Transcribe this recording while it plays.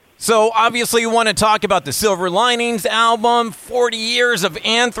So obviously you want to talk about the Silver Linings album, 40 years of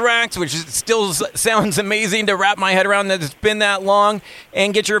Anthrax, which still sounds amazing to wrap my head around that it's been that long,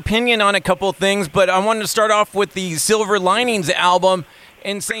 and get your opinion on a couple things. But I wanted to start off with the Silver Linings album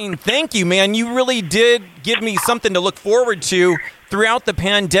and saying thank you, man. You really did give me something to look forward to throughout the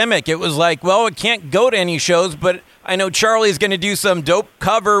pandemic. It was like, well, I can't go to any shows, but I know Charlie's going to do some dope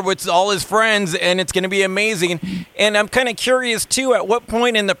cover with all his friends, and it's going to be amazing. And I'm kind of curious, too, at what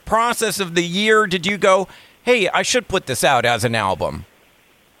point in the process of the year did you go, hey, I should put this out as an album?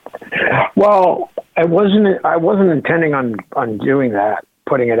 Well, I wasn't intending on doing that,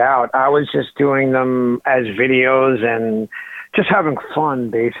 putting it out. I was just doing them as videos and just having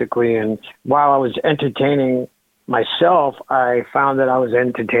fun, basically. And while I was entertaining myself, I found that I was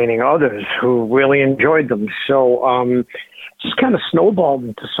entertaining others who really enjoyed them. So just kind of snowballed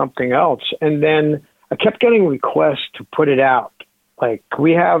into something else. And then I kept getting requests to put it out. Like,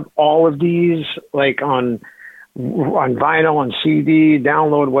 we have all of these, like, on vinyl, on CD,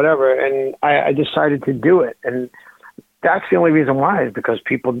 download, whatever. And I decided to do it. And that's the only reason why, is because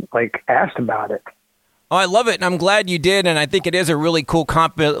people, like, asked about it. Oh, I love it, and I'm glad you did, and I think it is a really cool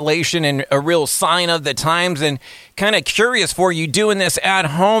compilation and a real sign of the times, and kind of curious for you doing this at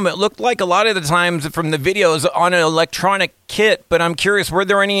home. It looked like a lot of the times from the videos on an electronic kit, but I'm curious, were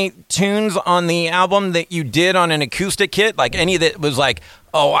there any tunes on the album that you did on an acoustic kit? Like any that was like,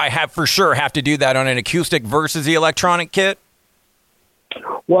 oh, I have to do that on an acoustic versus the electronic kit?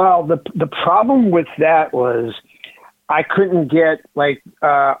 Well, the problem with that was I couldn't get, like,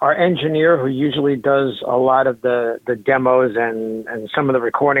 our engineer, who usually does a lot of the demos and some of the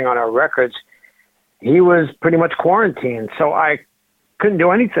recording on our records. He was pretty much quarantined, so I couldn't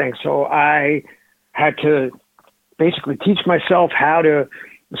do anything. So I had to basically teach myself how to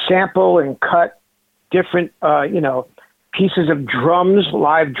sample and cut different, pieces of drums,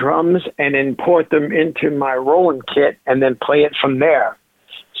 live drums, and import them into my rolling kit and then play it from there.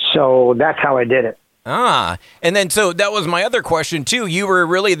 So that's how I did it. Ah, and then so that was my other question, too. You were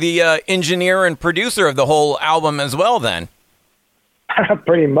really the engineer and producer of the whole album as well, then.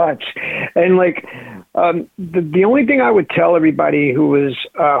 Pretty much. And, like, the only thing I would tell everybody who was,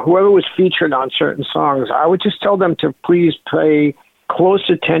 whoever was featured on certain songs, I would just tell them to please pay close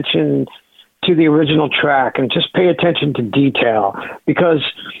attention to the original track and just pay attention to detail. Because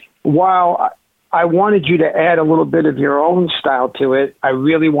while I wanted you to add a little bit of your own style to it, I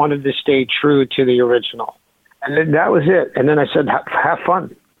really wanted to stay true to the original. And then that was it. And then I said, have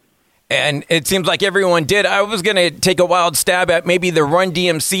fun. And it seems like everyone did. I was going to take a wild stab at maybe the Run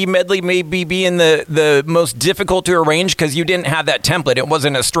DMC medley maybe being the most difficult to arrange because you didn't have that template. It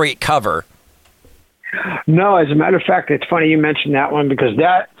wasn't a straight cover. No, as a matter of fact, it's funny you mentioned that one, because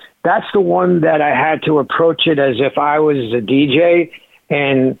that's the one that I had to approach it as if I was a DJ,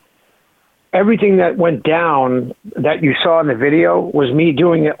 and everything that went down that you saw in the video was me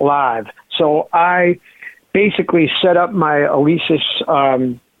doing it live. So I basically set up my Alesis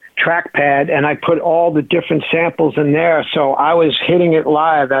trackpad, and I put all the different samples in there. So I was hitting it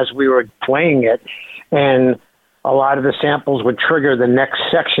live as we were playing it, and a lot of the samples would trigger the next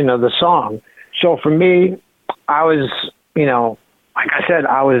section of the song. So for me, I was, like I said,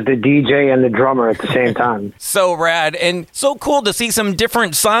 I was the DJ and the drummer at the same time. So rad, and so cool to see some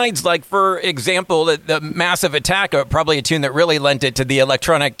different sides. Like, for example, the Massive Attack, probably a tune that really lent it to the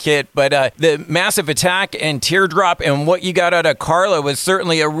electronic kit, but the Massive Attack and Teardrop and what you got out of Carla was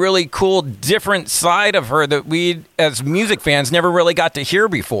certainly a really cool, different side of her that we, as music fans, never really got to hear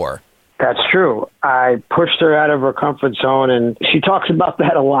before. That's true. I pushed her out of her comfort zone, and she talks about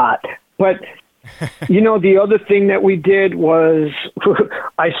that a lot. But the other thing that we did was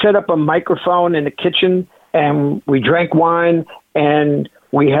I set up a microphone in the kitchen, and we drank wine, and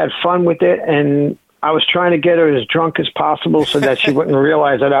we had fun with it. And I was trying to get her as drunk as possible so that she wouldn't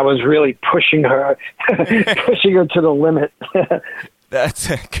realize that I was really pushing her to the limit. That's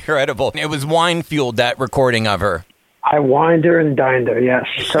incredible. It was wine-fueled, that recording of her. I wined her and dined her, yes.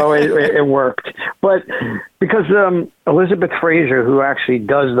 So it worked. But because Elizabeth Fraser, who actually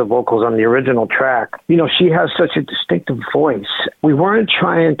does the vocals on the original track, she has such a distinctive voice. We weren't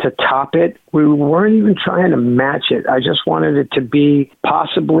trying to top it. We weren't even trying to match it. I just wanted it to be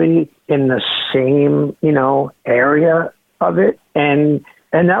possibly in the same, area of it. And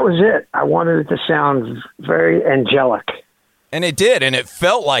that was it. I wanted it to sound very angelic. And it did, and it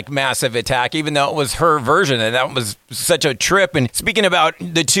felt like Massive Attack, even though it was her version, and that was such a trip. And speaking about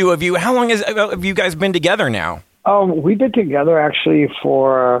the two of you, how long have you guys been together now? We've been together, actually,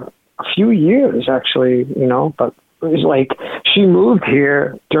 for a few years, actually, but was like she moved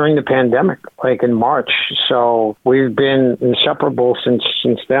here during the pandemic, like in March. So we've been inseparable since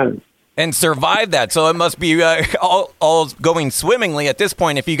then. And survived that. So it must be all going swimmingly at this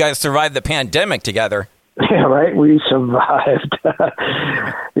point if you guys survived the pandemic together. Yeah, right. We survived.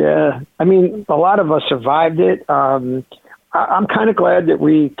 Yeah. I mean, a lot of us survived it. I'm kind of glad that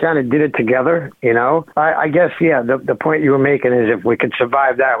we kind of did it together, you know. I guess, yeah, the point you were making is if we could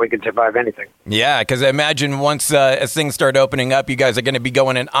survive that, we could survive anything. Yeah, because I imagine once as things start opening up, you guys are going to be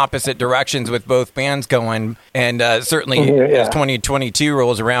going in opposite directions with both bands going, and certainly as 2022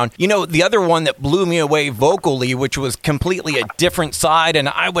 rolls around. You know, the other one that blew me away vocally, which was completely a different side, and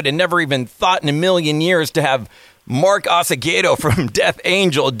I would have never even thought in a million years to have Mark Oseguedo from Death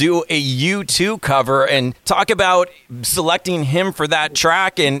Angel do a U2 cover, and talk about selecting him for that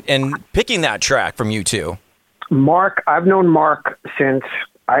track and picking that track from U2. Mark, I've known Mark since,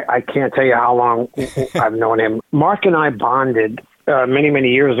 I can't tell you how long I've known him. Mark and I bonded many, many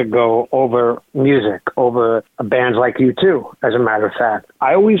years ago over music, over bands like U2, as a matter of fact.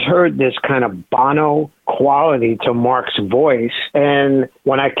 I always heard this kind of Bono quality to Mark's voice. And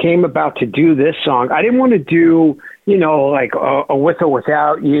when I came about to do this song, I didn't want to do, you know, like a With or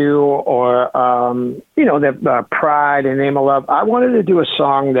Without You or, you know, the Pride and Name of Love. I wanted to do a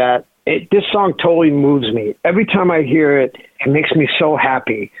song that this song totally moves me. Every time I hear it, it makes me so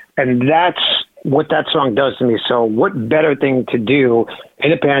happy. And that's what that song does to me. So what better thing to do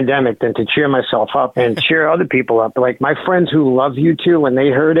in a pandemic than to cheer myself up and cheer other people up? Like my friends who love U2, when they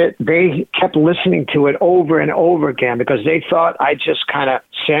heard it, they kept listening to it over and over again because they thought I just kind of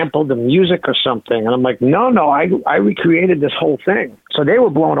sampled the music or something. And I'm like, no, I recreated this whole thing. So they were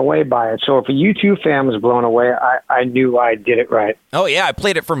blown away by it. So if a U2 fan was blown away, I knew I did it right. Oh, yeah. I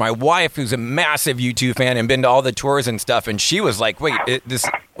played it for my wife, who's a massive U2 fan and been to all the tours and stuff. And she was like, wait,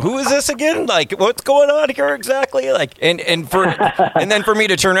 who is this again? Like, what's going on here exactly? Like, and then for me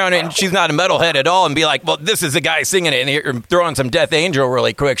to turn around and she's not a metalhead at all and be like, well, this is the guy singing it and throw on some Death Angel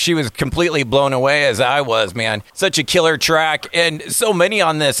really quick. She was completely blown away as I was, man. Such a killer track and so many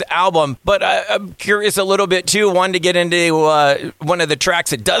on this album. But I'm curious a little bit too. Wanted to get into one of the tracks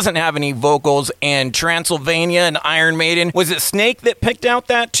that doesn't have any vocals, and Transylvania and Iron Maiden. Was it Snake that picked out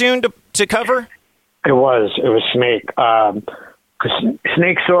that tune to cover? It was Snake.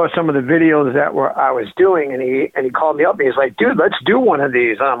 Snake saw some of the videos that I was doing, and he called me up and he's like, dude, let's do one of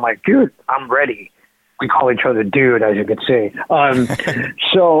these. And I'm like, dude, I'm ready. We call each other dude, as you could see.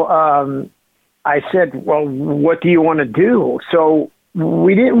 So I said, well, what do you want to do? So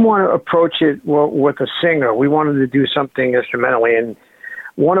we didn't want to approach it with a singer. We wanted to do something instrumentally. And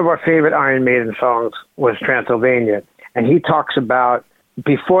one of our favorite Iron Maiden songs was Transylvania. And he talks about,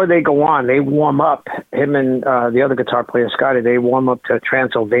 before they go on, they warm up, him and the other guitar player, Scotty, they warm up to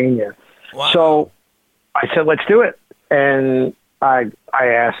Transylvania. Wow. So I said, let's do it. And I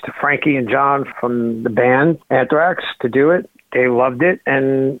asked Frankie and John from the band Anthrax to do it. They loved it.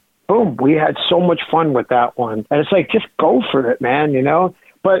 And boom, we had so much fun with that one. And it's like, just go for it, man, you know?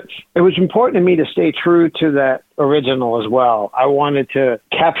 But it was important to me to stay true to that original as well. I wanted to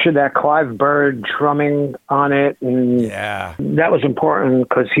capture that Clive Bird drumming on it, and that was important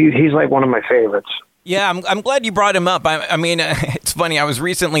because he's like one of my favorites. Yeah, I'm glad you brought him up. I mean, it's funny. I was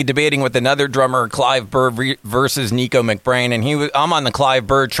recently debating with another drummer, Clive Bird versus Nico McBrain, and I'm on the Clive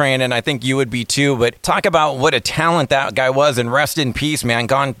Bird train, and I think you would be too. But talk about what a talent that guy was, and rest in peace, man.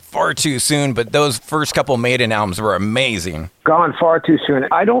 Gone far too soon, but those first couple Maiden albums were amazing. Gone far too soon.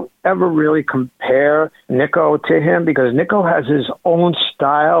 I don't ever really compare Nico to him because Nico has his own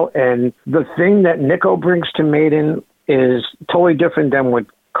style, and the thing that Nico brings to Maiden is totally different than what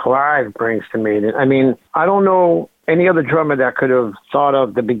Clive brings to Maiden. I mean, I don't know any other drummer that could have thought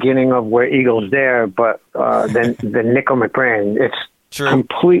of the beginning of Where Eagles Dare, but than Nico McBrain. It's True.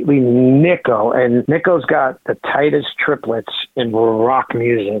 Completely Nico, and Nico's got the tightest triplets in rock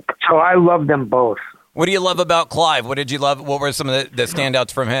music. So I love them both. What do you love about Clive? What did you love? What were some of the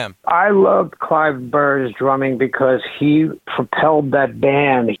standouts from him? I loved Clive Bird's drumming because he propelled that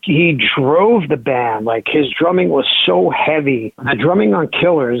band. He drove the band. Like, his drumming was so heavy. The drumming on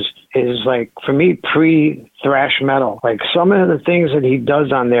Killers is, like, for me, pre-thrash metal. Like, some of the things that he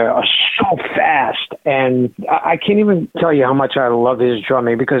does on there are so fast. And I can't even tell you how much I love his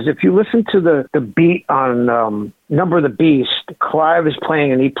drumming, because if you listen to the beat on Number of the Beast, Clive is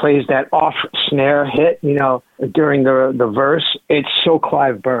playing and he plays that off snare hit, you know, during the verse. It's so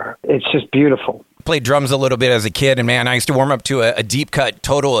Clive Burr. It's just beautiful. Played drums a little bit as a kid, and man, I used to warm up to a deep cut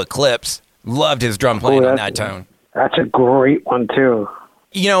Total Eclipse. Loved his drum playing on that tone. That's a great one too.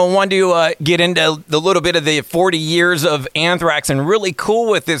 wanted to get into the little bit of the 40 years of Anthrax, and really cool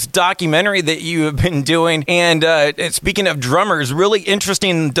with this documentary that you have been doing. And speaking of drummers, really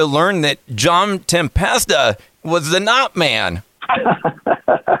interesting to learn that John Tempesta was the Knot Man.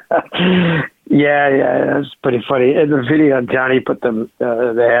 Yeah, it's pretty funny. In the video, Johnny put the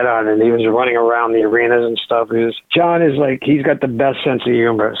head on, and he was running around the arenas and stuff. John is like, he's got the best sense of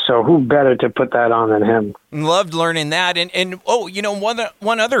humor, so who better to put that on than him? Loved learning that. And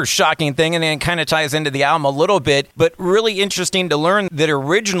one other shocking thing, and it kind of ties into the album a little bit, but really interesting to learn that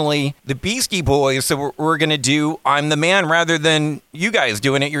originally the Beastie Boys were going to do I'm the Man rather than you guys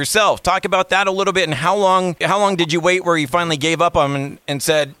doing it yourself. Talk about that a little bit, and how long did you wait where you finally gave up on them and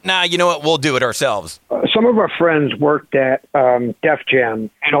said, nah, you know what, we'll do it ourselves? Some of our friends worked at Def Jam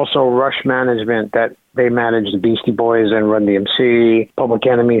and also Rush Management, that they managed the Beastie Boys and Run DMC, Public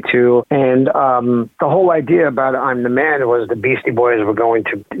Enemy too. And the whole idea about I'm the Man was the Beastie Boys were going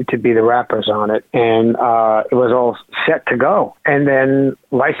to be the rappers on it. And it was all set to go. And then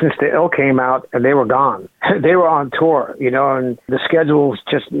License to Ill came out and they were gone. They were on tour, and the schedules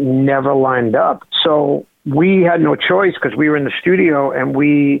just never lined up. So we had no choice because we were in the studio and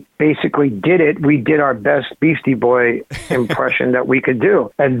we basically did it. We did our best Beastie Boy impression that we could do.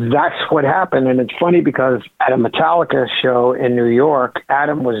 And that's what happened. And it's funny because at a Metallica show in New York,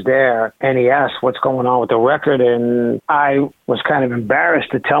 Adam was there and he asked what's going on with the record. And I was kind of embarrassed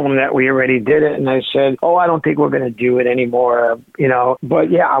to tell him that we already did it. And I said, I don't think we're going to do it anymore,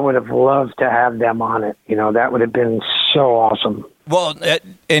 But yeah, I would have loved to have them on it. That would have been so awesome. Well,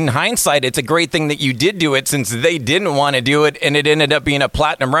 in hindsight, it's a great thing that you did do it since they didn't want to do it, and it ended up being a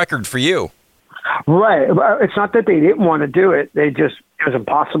platinum record for you. Right. It's not that they didn't want to do it. It was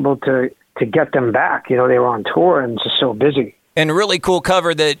impossible to get them back. They were on tour and just so busy. And a really cool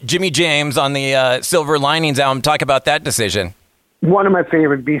cover that Jimmy James on the Silver Linings album. Talk about that decision. One of my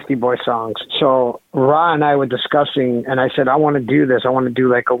favorite Beastie Boy songs. So Ra and I were discussing, and I said, I want to do this. I want to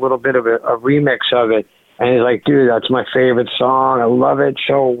do like a little bit of a remix of it. And he's like, dude, that's my favorite song. I love it.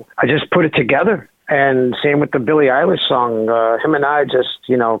 So I just put it together. And same with the Billie Eilish song. Him and I just,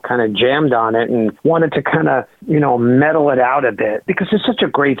 kind of jammed on it and wanted to kind of, metal it out a bit because it's such a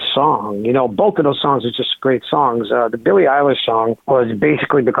great song. Both of those songs are just great songs. The Billie Eilish song was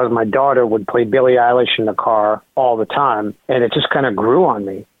basically because my daughter would play Billie Eilish in the car all the time. And it just kind of grew on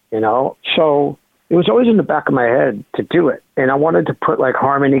me, So it was always in the back of my head to do it. And I wanted to put like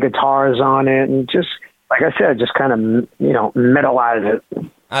harmony guitars on it and just, like I said, just kind of, metalize it.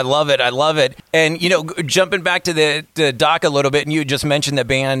 I love it. And, jumping back to the doc a little bit, and you just mentioned the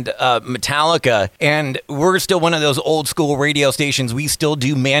band Metallica, and we're still one of those old school radio stations. We still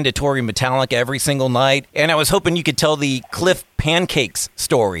do mandatory Metallica every single night. And I was hoping you could tell the Cliff Pancakes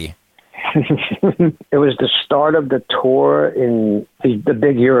story. It was the start of the tour in the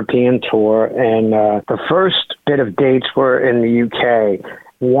big European tour. And the first bit of dates were in the UK.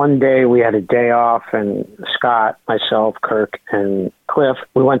 One day we had a day off, and Scott, myself, Kirk, and Cliff,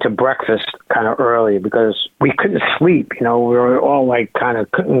 we went to breakfast kind of early because we couldn't sleep. We were all like kind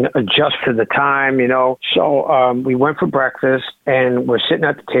of couldn't adjust to the time, So we went for breakfast, and we're sitting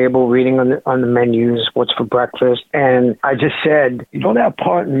at the table reading on the menus, what's for breakfast. And I just said, that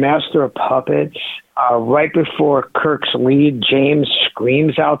part in Master of Puppets? Right before Kirk's lead, James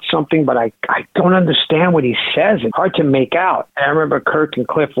screams out something, but I don't understand what he says. It's hard to make out. And I remember Kirk and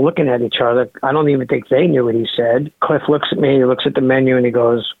Cliff looking at each other. I don't even think they knew what he said. Cliff looks at me, he looks at the menu, and he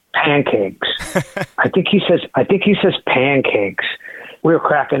goes, pancakes. I think he says pancakes. We were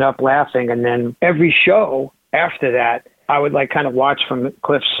cracking up laughing. And then every show after that, I would like kind of watch from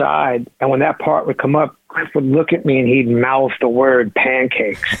Cliff's side. And when that part would come up, Cliff would look at me and he'd mouth the word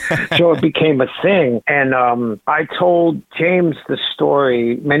pancakes. So it became a thing. And I told James the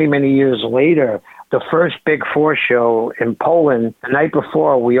story many, many years later. The first Big Four show in Poland, the night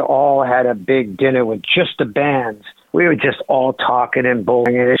before, we all had a big dinner with just the bands. We were just all talking and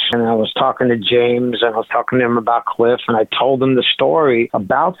bullshitting, and I was talking to James, and I was talking to him about Cliff, and I told him the story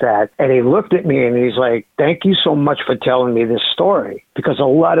about that, and he looked at me, and he's like, thank you so much for telling me this story, because a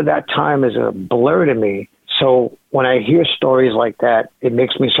lot of that time is a blur to me. So when I hear stories like that, it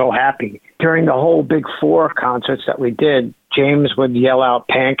makes me so happy. During the whole Big Four concerts that we did, James would yell out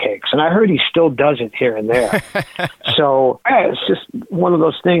pancakes. And I heard he still does it here and there. So it's just one of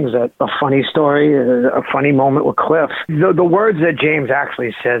those things, that a funny story, a funny moment with Cliff. The words that James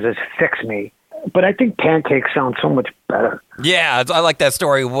actually says is fix me. But I think pancakes sound so much better. Yeah, I like that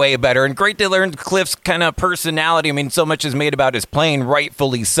story way better. And great to learn Cliff's kind of personality. I mean, so much is made about his playing,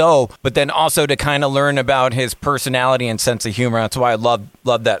 rightfully so. But then also to kind of learn about his personality and sense of humor. That's why I love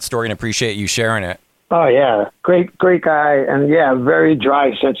that story and appreciate you sharing it. Oh, yeah. Great guy. And, yeah, very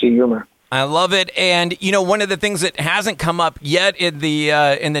dry sense of humor. I love it. And, you know, one of the things that hasn't come up yet in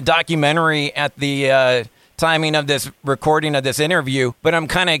the documentary at the timing of this recording of this interview, but I'm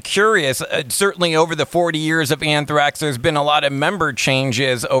kind of curious. Certainly over the 40 years of Anthrax, there's been a lot of member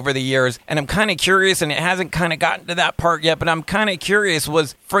changes over the years. And I'm kind of curious, and it hasn't kind of gotten to that part yet, but I'm kind of curious,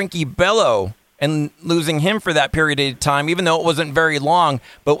 was Frankie Bello and losing him for that period of time, even though it wasn't very long,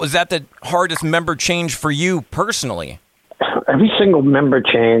 but was that the hardest member change for you personally? Every single member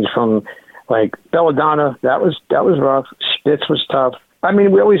change from like Belladonna, that was rough. Spitz was tough. I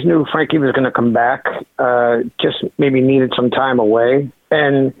mean, we always knew Frankie was going to come back, just maybe needed some time away.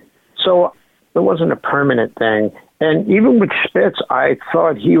 And so it wasn't a permanent thing. And even with Spitz, I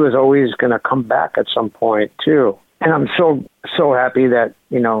thought he was always going to come back at some point too. And I'm so happy that,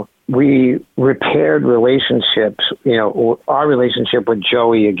 you know, we repaired relationships, you know, our relationship with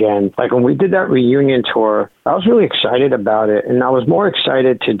Joey again. Like when we did that reunion tour, I was really excited about it. And I was more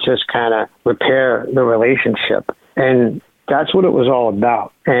excited to just kind of repair the relationship. And that's what it was all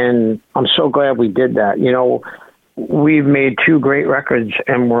about. And I'm so glad we did that. You know, we've made 2 great records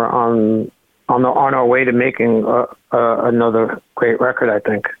and we're on our way to making another great record, I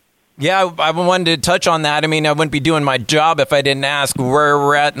think. Yeah, I wanted to touch on that. I mean, I wouldn't be doing my job if I didn't ask where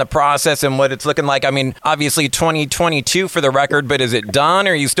we're at in the process and what it's looking like. I mean, obviously 2022 for the record, but is it done?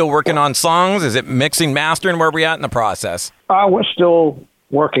 Are you still working on songs? Is it mixing, mastering? Where are we at in the process? We're still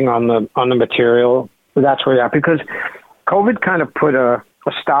working on the material. That's where we're at, because COVID kind of put a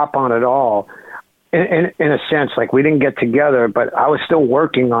stop on it all. In a sense, like we didn't get together, but I was still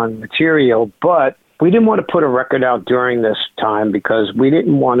working on material, but we didn't want to put a record out during this time because we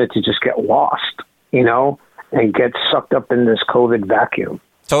didn't want it to just get lost, you know, and get sucked up in this COVID vacuum.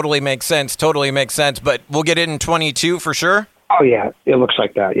 Totally makes sense. But we'll get it in 22 for sure? Oh, yeah. It looks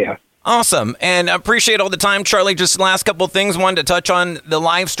like that, yeah. Awesome. And I appreciate all the time, Charlie. Just last couple of things. Wanted to touch on the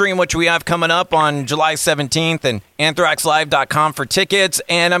live stream, which we have coming up on July 17th, and anthraxlive.com for tickets.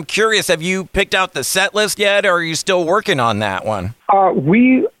 And I'm curious, have you picked out the set list yet, or are you still working on that one?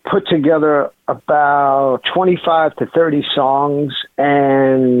 We put together about 25 to 30 songs,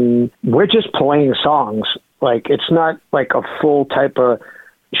 and we're just playing songs. Like, it's not like a full type of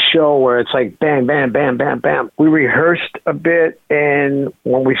show where it's like bam, bam, bam, bam, bam. We rehearsed a bit, and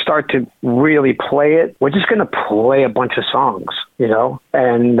when we start to really play it, we're just going to play a bunch of songs, you know,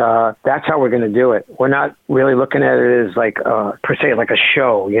 and that's how we're going to do it. We're not really looking at it as like per se like a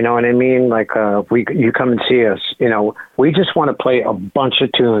show, you know what I mean? Like you come and see us, you know. We just want to play a bunch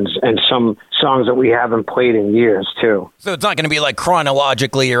of tunes and some songs that we haven't played in years too. So it's not going to be like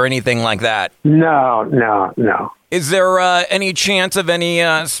chronologically or anything like that? No. Is there any chance of any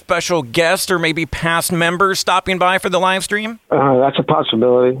special guest or maybe past members stopping by for the live stream? That's a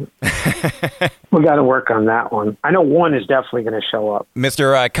possibility. We got to work on that one. I know one is definitely going to show up.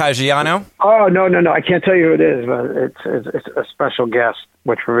 Mr. Caggiano? Oh, no. I can't tell you who it is, but it's a special guest,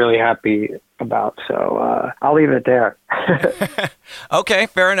 which we're really happy about. So I'll leave it there. Okay,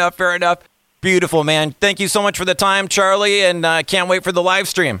 fair enough. Beautiful, man. Thank you so much for the time, Charlie, and can't wait for the live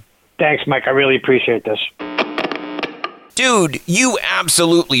stream. Thanks, Mike. I really appreciate this. Dude, you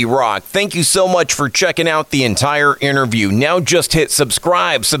absolutely rock. Thank you so much for checking out the entire interview. Now just hit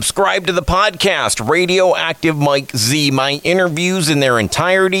subscribe. Subscribe to the podcast, Radioactive Mike Z. My interviews in their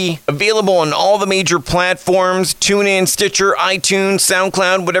entirety, available on all the major platforms, TuneIn, Stitcher, iTunes,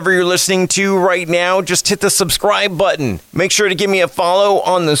 SoundCloud, whatever you're listening to right now. Just hit the subscribe button. Make sure to give me a follow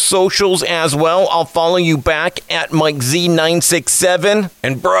on the socials as well. I'll follow you back at MikeZ967.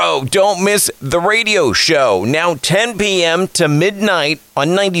 And bro, don't miss the radio show. Now 10 p.m. to midnight on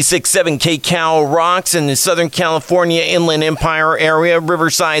 96.7 KCal Rocks in the Southern California Inland Empire area,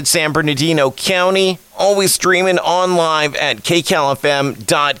 Riverside, San Bernardino County. Always streaming on live at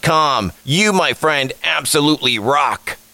kcalfm.com. You, my friend, absolutely rock.